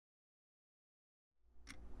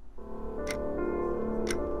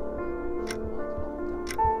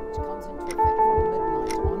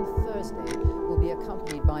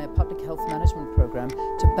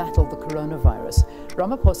coronavirus.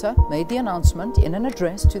 Ramaphosa made the announcement in an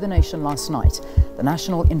address to the nation last night. The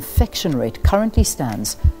national infection rate currently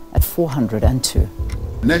stands at 402.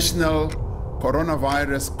 National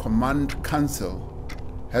Coronavirus Command Council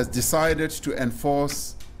has decided to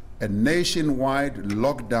enforce a nationwide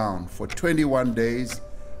lockdown for 21 days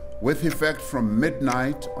with effect from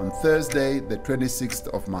midnight on Thursday, the 26th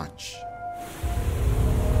of March.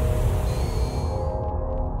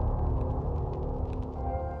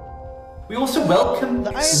 We also welcome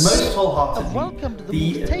most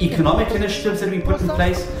wholeheartedly the economic initiatives that we put in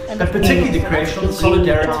place, but particularly the creation of the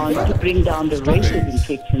Solidarity Fund. To bring down the rate of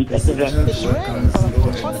infections at the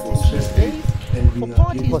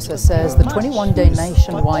Ramaphosa says the 21-day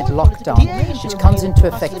nationwide lockdown, which comes into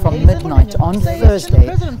effect from midnight on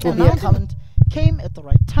Thursday, will be accompanied. Came at the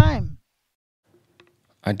right time.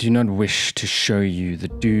 I do not wish to show you the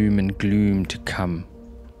doom and gloom to come,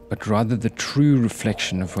 but rather the true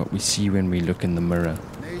reflection of what we see when we look in the mirror.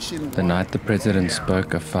 The night the president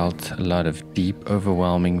spoke, I felt a lot of deep,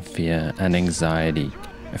 overwhelming fear and anxiety,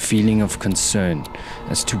 a feeling of concern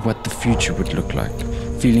as to what the future would look like,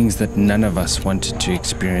 feelings that none of us wanted to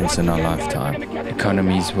experience in our lifetime.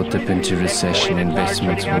 Economies will dip into recession,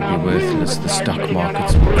 investments will be worthless, the stock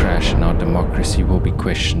markets will crash, and our democracy will be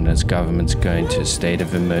questioned as governments go into a state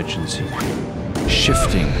of emergency,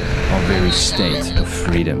 shifting our very state of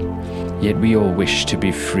freedom. Yet we all wish to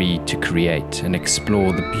be free to create and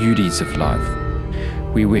explore the beauties of life.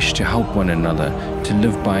 We wish to help one another, to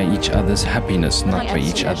live by each other's happiness, not by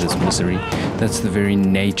each other's misery. That's the very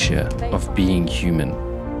nature of being human.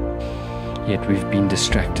 Yet we've been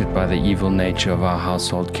distracted by the evil nature of our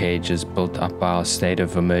household cages built up by our state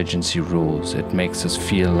of emergency rules. It makes us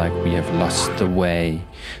feel like we have lost the way.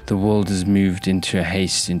 The world has moved into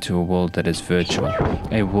a world that is virtual,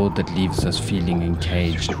 a world that leaves us feeling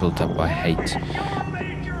encaged, built up by hate.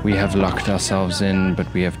 We have locked ourselves in,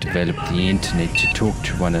 but we have developed the internet to talk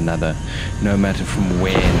to one another, no matter from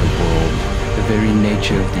where in the world. The very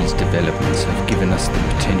nature of these developments have given us the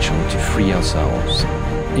potential to free ourselves.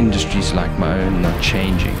 Industries like my own are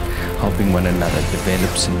changing, helping one another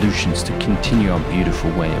develop solutions to continue our beautiful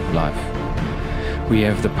way of life. We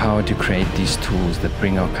have the power to create these tools that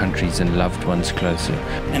bring our countries and loved ones closer.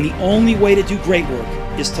 And the only way to do great work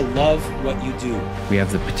is to love what you do. We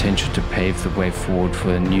have the potential to pave the way forward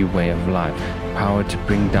for a new way of life. Power to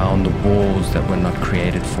bring down the walls that were not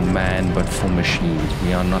created for man but for machines.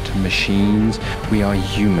 We are not machines, we are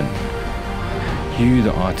human. You,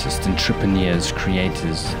 the artists, entrepreneurs,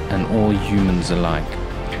 creators, and all humans alike.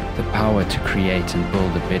 The power to create and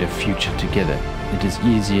build a better future together. It is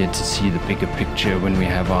easier to see the bigger picture when we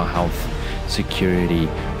have our health, security,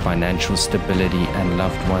 financial stability, and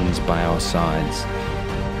loved ones by our sides.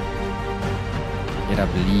 Yet I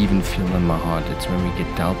believe and feel in my heart it's when we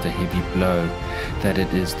get dealt a heavy blow that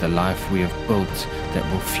it is the life we have built that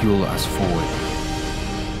will fuel us forward.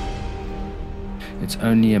 It's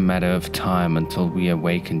only a matter of time until we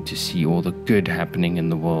awaken to see all the good happening in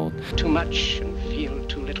the world. Too much and feel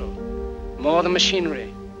too little. More than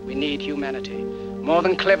machinery, we need humanity. More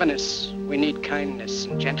than cleverness, we need kindness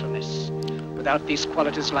and gentleness. Without these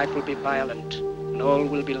qualities, life will be violent and all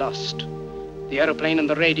will be lost. The aeroplane and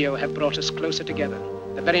the radio have brought us closer together.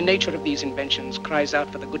 The very nature of these inventions cries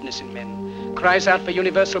out for the goodness in men, cries out for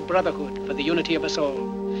universal brotherhood, for the unity of us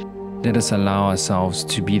all. Let us allow ourselves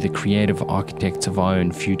to be the creative architects of our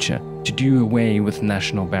own future, to do away with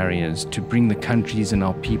national barriers, to bring the countries and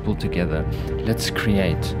our people together. Let's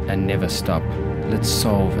create and never stop. Let's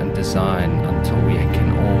solve and design until we can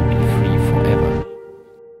all